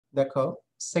দেখো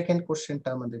সেকেন্ড কোশ্চেনটা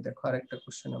আমাদের দেখো আরেকটা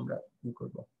কোশ্চেন আমরা কি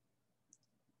করব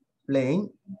প্লেন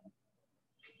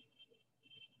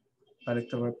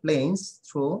আরেকটা প্লেনস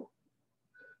থ্রু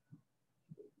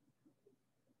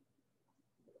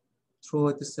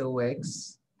হইতেছে OX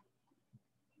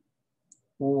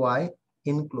OY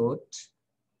include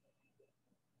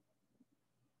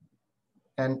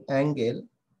an angle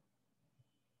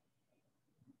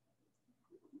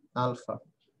alpha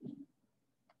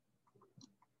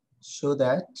so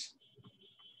that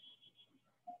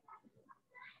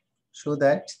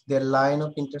their line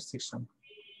of intersection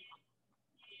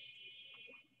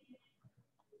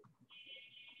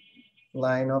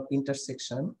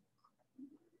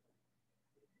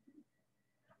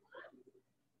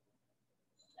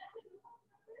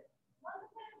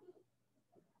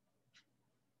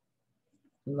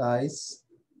lies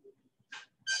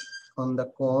on the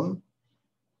cone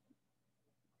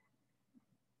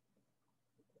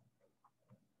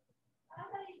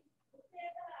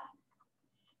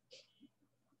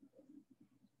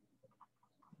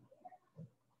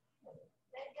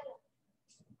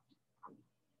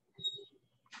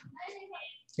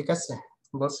ঠিক আছে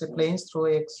বলছে planes through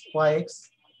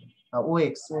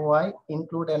OX OY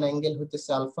include an angle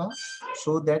হইতেছে alpha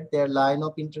so that their line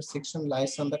of intersection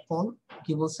lies on the cone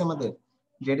কি বলছে আমাদের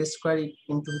z square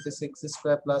into হইতেছে x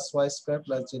square plus y square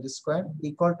plus z square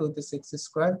equal to হইতেছে x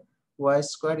square y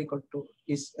square equal to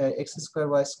is x square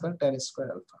y square tan square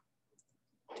alpha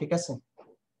ঠিক আছে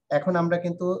এখন আমরা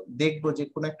কিন্তু দেখব যে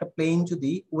কোন একটা প্লেন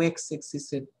যদি OX এক্সিস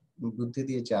এর বুদ্ধি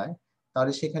দিয়ে যায়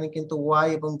তাহলে সেখানে কিন্তু y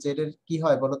এবং z এর কি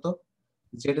হয় বলতো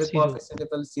z এর কোএফিসিয়েন্ট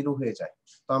লেভেল 0 হয়ে যায়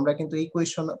তো আমরা কিন্তু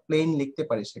ইকুয়েশন প্লেন লিখতে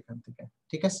পারি সেখান থেকে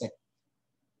ঠিক আছে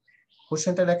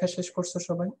কোশ্চেনটা লেখা শেষ করছো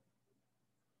সবাই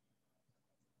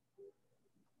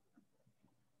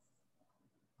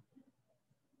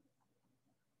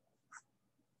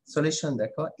সলিউশন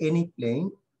দেখো এনি প্লেন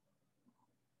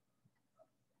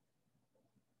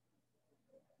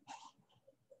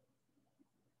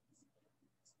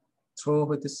থ্রো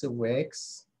হইতেছে OX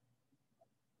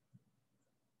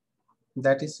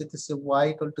that is হইতেছে y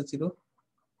equal to 0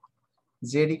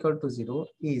 z equal to 0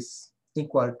 is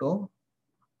equal to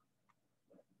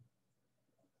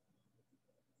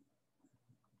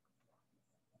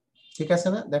ঠিক আছে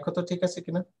না দেখো তো ঠিক আছে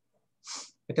কিনা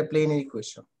এটা প্লেনের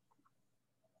ইকুয়েশন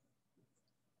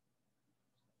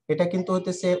এটা কিন্তু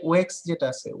হইতেছে OX যেটা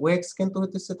আছে OX কিন্তু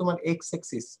হইতেছে তোমার x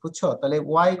অ্যাক্সিস বুঝছো তাহলে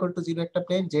y equal to 0 একটা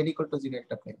প্লেন z equal to 0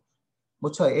 একটা প্লেন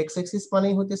বুঝছো x অ্যাক্সিস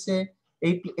মানেই হইতেছে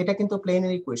এই এটা কিন্তু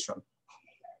প্লেনের ইকুয়েশন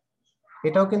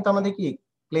এটাও কিন্তু আমাদের কি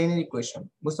প্লেনের ইকুয়েশন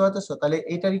বুঝতে পারতেছো তাহলে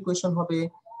এটার ইকুয়েশন হবে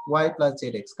y plus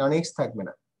zx কারণ x থাকবে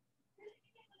না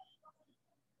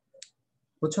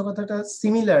বুঝছো কথাটা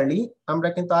সিমিলারলি আমরা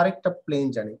কিন্তু আরেকটা প্লেন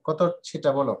জানি কত সেটা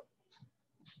বলো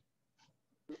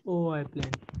OY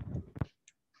প্লেন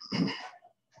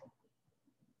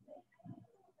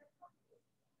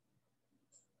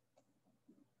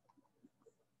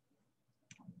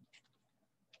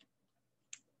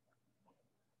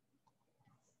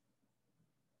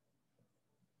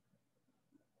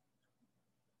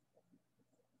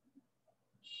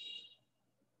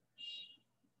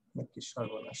নাকি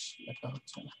সর্বনাশ লেখা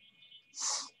হচ্ছে না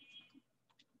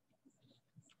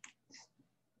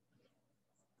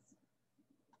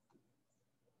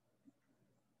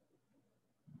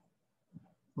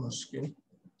মুশকিল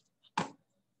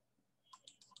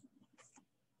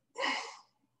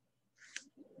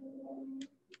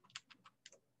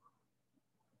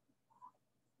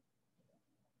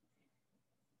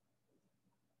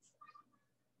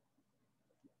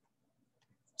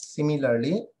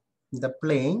similarly the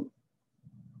plane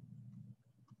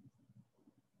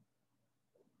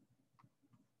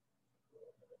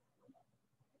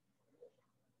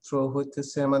through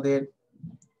হইতেছে আমাদের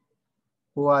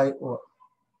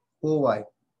OY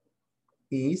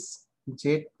is z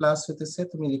plus হইতেছে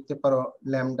তুমি লিখতে পারো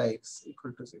lambda x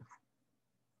equal to 0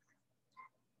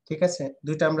 ঠিক আছে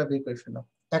দুইটা আমরা বের করে ফেললাম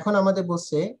এখন আমাদের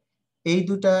বলছে এই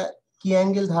দুইটা কি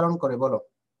অ্যাঙ্গেল ধারণ করে বলো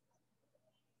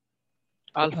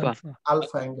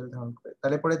আলফা অ্যাঙ্গেল ধারণ করে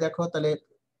তাহলে পরে দেখো তাহলে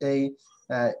এই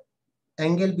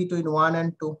অ্যাঙ্গেল বিটুইন 1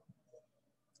 and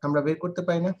 2 আমরা বের করতে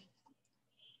পারি না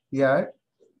here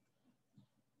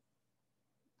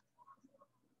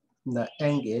the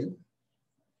angle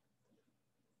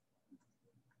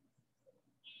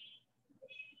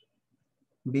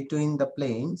between the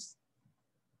planes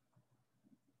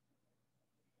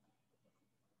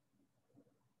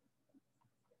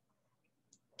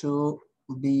to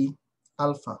be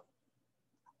alpha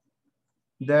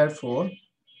therefore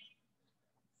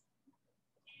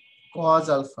cos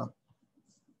alpha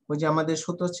ওই যে আমাদের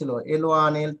সূত্র ছিল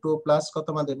L1 L2 প্লাস কত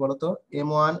আমাদের বলো তো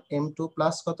M1 M2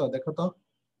 প্লাস কত দেখো তো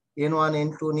N1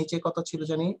 N2 নিচে কত ছিল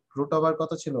জানি রুট ওভার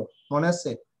কত ছিল মনে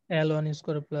আছে L1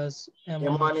 square plus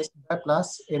M1 square plus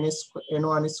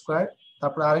N1 square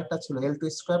তারপর আরেকটা ছিল L2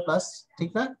 স্কয়ার প্লাস ঠিক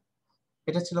না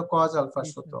এটা ছিল cos আলফা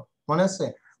সূত্র মনে আছে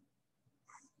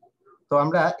তো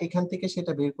আমরা এখান থেকে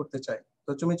সেটা বের করতে চাই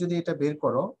তো তুমি যদি এটা বের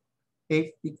করো এই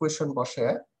ইকুয়েশন বসে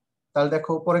তাহলে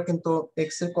দেখো উপরে কিন্তু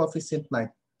x এর কোএফিসিয়েন্ট নাই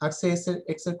আছে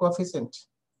x এর কোএফিসিয়েন্ট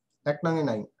এক নঙ্গে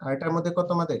নাই আর এটার মধ্যে কত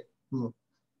আমাদের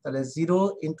তাহলে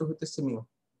 0 ইনটু হইতেছে মিউ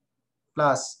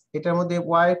প্লাস এটার মধ্যে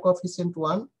y এর কোএফিসিয়েন্ট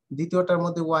 1 দ্বিতীয়টার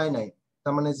মধ্যে y নাই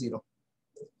তার মানে 0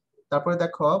 তারপরে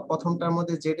দেখো প্রথমটার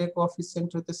মধ্যে z এর কোএফিসিয়েন্ট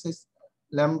হইতেছে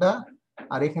ল্যামডা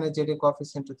আর এখানে z এর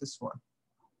কোএফিসিয়েন্ট হইতেছে 1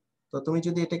 তো তুমি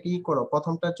যদি এটা কি করো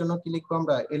প্রথমটার জন্য কি লিখবো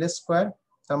আমরা l স্কয়ার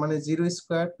তার মানে 0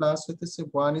 স্কয়ার প্লাস হইতেছে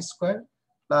 1 স্কয়ার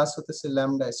প্লাস হইতেছে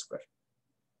ল্যামডা স্কয়ার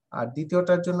আর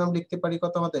দ্বিতীয়টার জন্য আমরা লিখতে পারি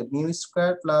কত আমাদের মিউ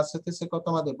স্কয়ার প্লাস হইতেছে কত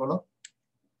আমাদের বলো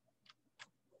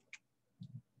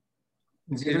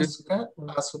 0 স্কয়ার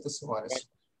প্লাস হইতেছে 1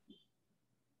 স্কয়ার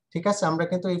ঠিক আছে আমরা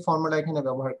কিন্তু এই ফর্মুলা এখানে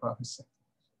ব্যবহার করা হয়েছে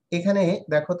এখানে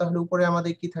দেখো তাহলে উপরে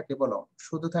আমাদের কি থাকে বলো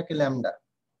শুধু থাকে ল্যামডা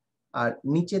আর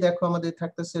নিচে দেখো আমাদের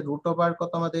থাকতেছে রুট ওভার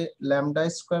কত আমাদের ল্যামডা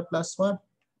স্কয়ার প্লাস 1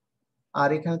 আর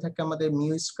এখানে থাকে আমাদের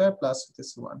মিউ স্কয়ার প্লাস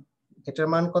হইতেছে 1 এটার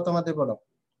মান কত আমাদের বলো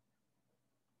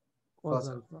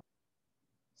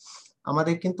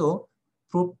আমাদের কিন্তু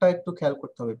প্রুফটা একটু খেয়াল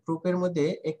করতে হবে প্রুফের মধ্যে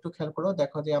একটু খেয়াল করো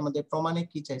দেখো যে আমাদের প্রমাণে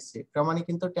কি চাইছে প্রমাণে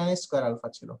কিন্তু tan স্কয়ার আলফা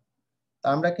ছিল তা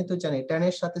আমরা কিন্তু জানি tan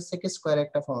এর সাথে sec স্কয়ার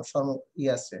একটা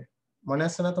আছে মনে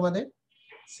আছে না তোমাদের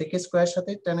sec স্কয়ারের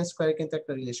সাথে tan স্কয়ারের কিন্তু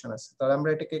একটা রিলেশন আছে তাহলে আমরা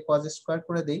এটাকে cos স্কয়ার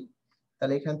করে দেই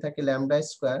তাহলে এখানে থাকে ল্যামডা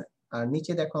স্কয়ার আর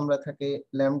নিচে দেখো আমরা থাকে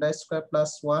ল্যামডা স্কয়ার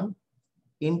প্লাস 1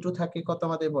 ইনটু থাকে কত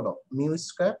আমাদের বলো মিউ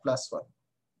স্কয়ার প্লাস 1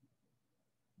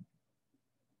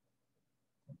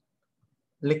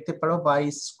 লিখতে পারো বাই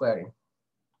স্কয়ারে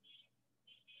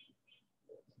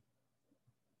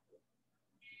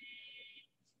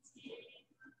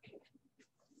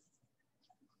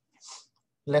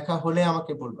লেখা হলে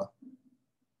আমাকে বলবা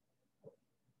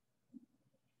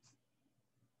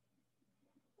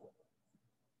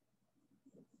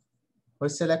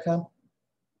হইছে লেখা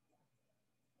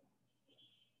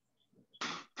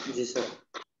জি স্যার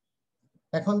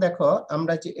এখন দেখো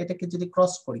আমরা যে এটাকে যদি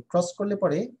ক্রস করি ক্রস করলে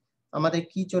পরে আমাদের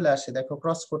কি চলে আসে দেখো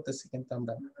ক্রস করতেছি কিন্তু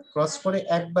আমরা ক্রস করে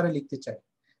একবারে লিখতে চাই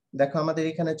দেখো আমাদের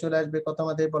এখানে চলে আসবে কত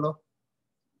আমাদের বলো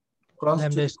ক্রস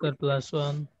ল্যামডা স্কয়ার প্লাস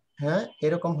 1 হ্যাঁ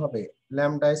এরকম হবে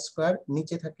ল্যামডা স্কয়ার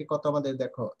নিচে থাকে কত আমাদের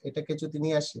দেখো এটাকে যদি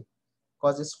নিয়ে আসি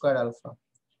cos স্কয়ার আলফা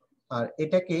আর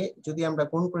এটাকে যদি আমরা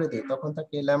গুণ করে দেই তখন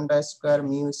থাকে lambda square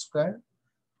mu square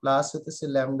plus হতেছে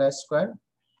lambda square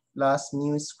plus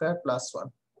mu square plus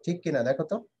 1 ঠিক কিনা দেখো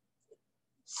তো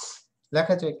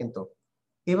লেখা যায় কিন্তু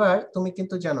এবার তুমি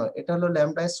কিন্তু জানো এটা হলো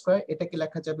ল্যামডা স্কয়ার এটাকে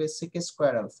লেখা যাবে sec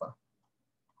স্কয়ার আলফা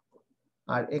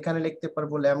আর এখানে লিখতে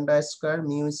পারবো ল্যামডা স্কয়ার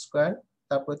মিউ স্কয়ার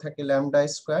তারপরে থাকে ল্যামডা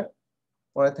স্কয়ার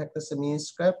পরে থাকতেছে মিউ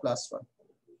স্কয়ার প্লাস 1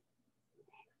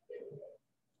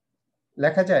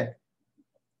 লেখা যায়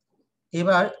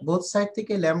এবার বোথ সাইড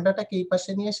থেকে ল্যামডাটাকে এই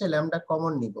পাশে নিয়ে এসে ল্যামডা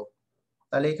কমন নিব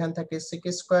তাহলে এখান থেকে sec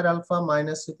স্কয়ার আলফা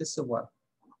মাইনাস হইতেছে 1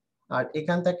 আর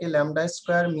এখান থেকে lambda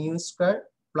square mu square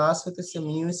plus হইতেছে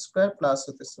মিউ স্কয়ার প্লাস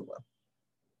হইতেছে 1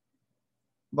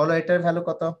 বলো এটার ভ্যালু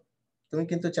কত তুমি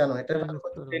কিন্তু জানো এটার ভ্যালু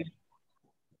কত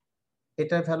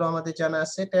এটার ভ্যালু আমাদের জানা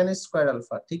আছে tan স্কয়ার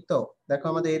আলফা ঠিক তো দেখো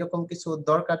আমাদের এরকম কিছু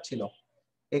দরকার ছিল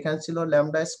এখানে ছিল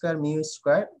ল্যামডা স্কয়ার মিউ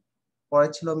স্কয়ার পরে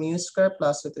ছিল মিউ স্কয়ার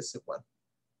প্লাস হইতেছে 1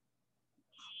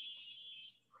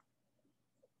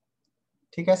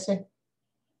 ঠিক আছে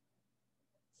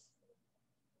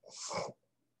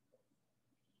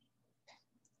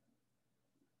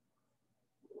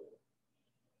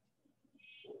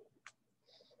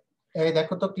এই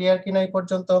দেখো তো ক্লিয়ার কিনা এই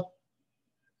পর্যন্ত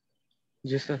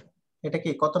জি স্যার এটা কি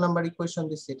কত নাম্বার ইকুয়েশন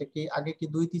দিচ্ছি এটা কি আগে কি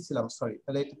 2 দিছিলাম সরি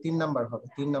তাহলে এটা 3 নাম্বার হবে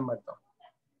 3 নাম্বার দাও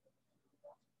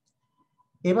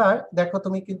এবার দেখো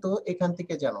তুমি কিন্তু এখান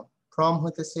থেকে জানো ফ্রম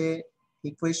হইতেছে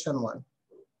ইকুয়েশন 1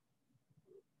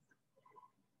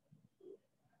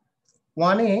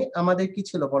 1 এ আমাদের কি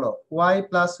ছিল বলো y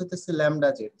প্লাস হইতেছে ল্যামডা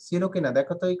z 0 কিনা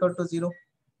দেখো তো equal to 0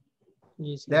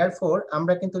 G sir therefore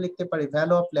আমরা কিন্তু লিখতে পারি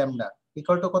value of lambda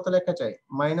equal to কত লেখা যায়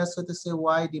মাইনাস হইতেছে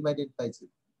y ডিভাইডেড বাই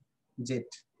z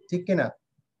ঠিক কিনা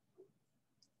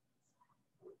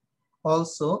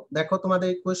অলসো দেখো তোমাদের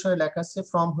ইকুয়েশনে লেখা আছে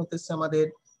ফ্রম হইতেছে আমাদের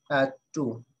 2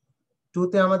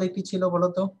 2 তে আমাদের কি ছিল বলো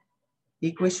তো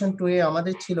ইকুয়েশন 2 এ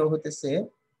আমাদের ছিল হইতেছে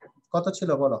কত ছিল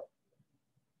বলো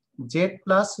z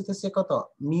প্লাস হইতেছে কত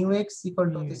মিউ x ইকুয়াল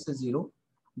টু হইতেছে 0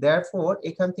 therefore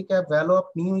এখান থেকে value of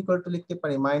mu equal to লিখতে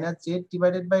পারি মাইনাস z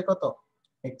ডিভাইডেড বাই কত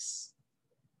x,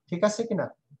 ঠিক আছে কিনা?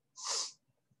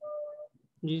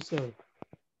 জি স্যার।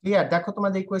 ক্লিয়ার? দেখো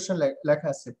তোমাদের ইকুয়েশন লেখা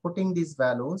আছে, putting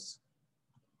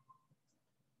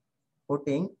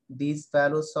these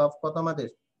values of কত আমাদের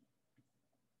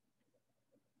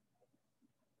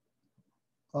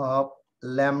of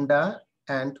lambda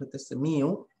and হইতেছে mu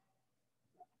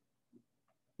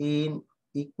in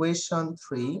equation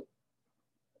 3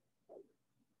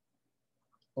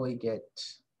 we get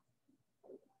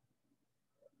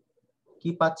কি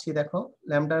পাচ্ছি দেখো,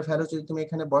 ল্যামডার ভ্যালু যদি তুমি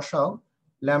এখানে বসাও,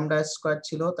 ল্যামডা স্কয়ার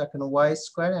ছিল তখন y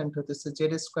স্কয়ার এন্ড হইতেছে z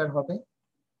স্কয়ার হবে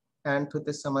এন্ড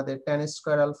হইতেছে আমাদের tan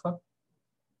স্কয়ার আলফা।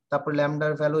 তারপর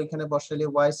ল্যামডার ভ্যালু এখানে বসালে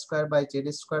y square by z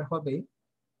square হবে,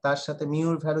 তার সাথে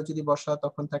মিউর ভ্যালু যদি বসাও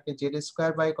তখন থাকে z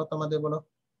স্কয়ার বাই কত আমাদের বলো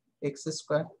x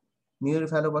স্কয়ার, মিউর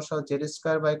ভ্যালু বসাও z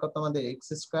স্কয়ার বাই কত আমাদের x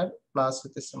স্কয়ার প্লাস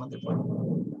হইতেছে আমাদের বলো,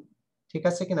 ঠিক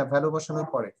আছে কিনা ভ্যালু বসানোর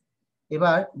পরে।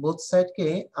 এবার বোথ সাইড কে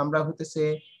আমরা হইতেছে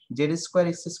z স্কয়ার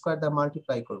x স্কয়ার দ্বারা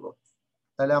মাল্টিপ্লাই করব,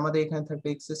 তাহলে আমাদের এখানে থাকবে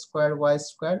x square y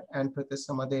square and হইতেছে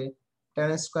আমাদের tan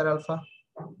square alpha,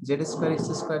 z square x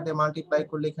square দিয়ে মাল্টিপ্লাই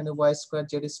করলে এখানে y স্কয়ার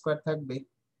z স্কয়ার থাকবে,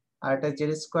 আর এটা z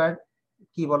স্কয়ার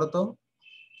কি বলতো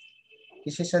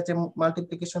কিসের সাথে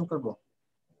মাল্টিপ্লিকেশন করব,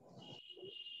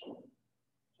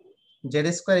 z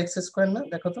স্কয়ার x স্কয়ার না,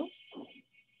 দেখো তো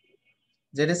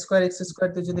z স্কয়ার x স্কয়ার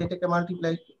দিয়ে যদি এটাকে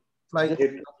মাল্টিপ্লাই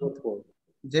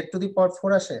z টু দি পাওয়ার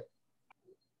 4 আসে,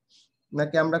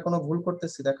 নাকি আমরা কোনো ভুল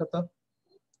করতেছি দেখো তো?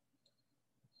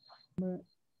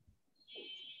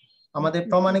 আমাদের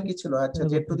প্রমাণে কি ছিল, আচ্ছা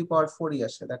z টু দি পাওয়ার 4 ই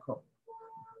আসে, দেখো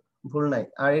ভুল নাই।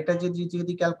 আর এটা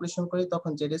যদি ক্যালকুলেশন করি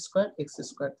তখন z স্কয়ার x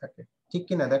স্কয়ার থাকে, ঠিক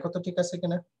কিনা দেখো তো ঠিক আছে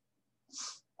কিনা?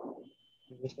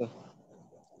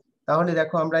 তাহলে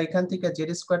দেখো আমরা এখান থেকে z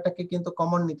স্কয়ারটাকে কিন্তু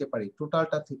কমন নিতে পারি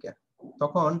টোটালটা থেকে,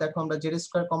 তখন দেখো আমরা z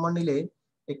স্কয়ার কমন নিলে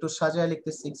একটু সাজায়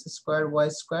লিখতেছি x square y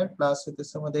square plus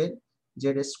হইতেছে আমাদের z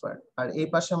স্কয়ার, আর এই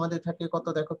পাশে আমাদের থাকে কত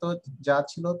দেখো তো যা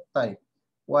ছিল তাই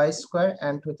y স্কয়ার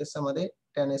এন্ড হইতেছে আমাদের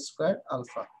tan স্কয়ার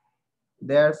আলফা।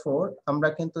 দেয়ারফর আমরা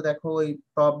কিন্তু দেখো ওই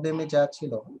প্রবলেমে যা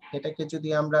ছিল এটাকে যদি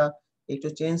আমরা একটু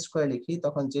চেঞ্জ করে লিখি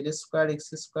তখন z square x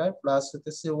square plus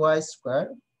হইতেছে y স্কয়ার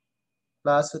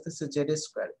প্লাস হইতেছে z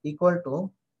স্কয়ার ইকুয়াল টু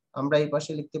আমরা এই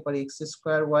পাশে লিখতে পারি x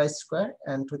square y square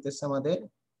and হইতেছে আমাদের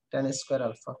tan স্কয়ার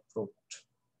আলফা প্রুফড।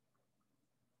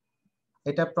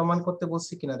 এটা প্রমাণ করতে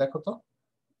বলছি কিনা দেখো তো?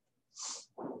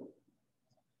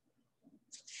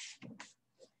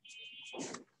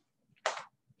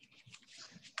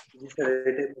 জি স্যার,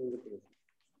 এটাই প্রমাণ করতে হবে।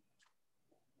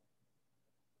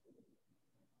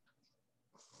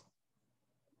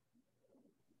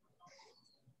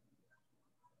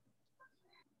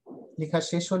 লেখা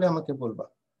শেষ হলে আমাকে বলবা।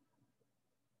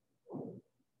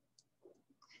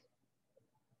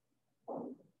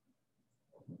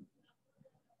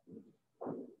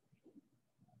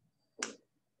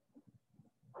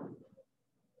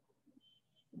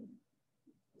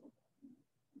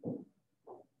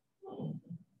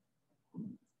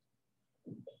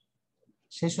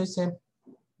 শেষ হয়েছে?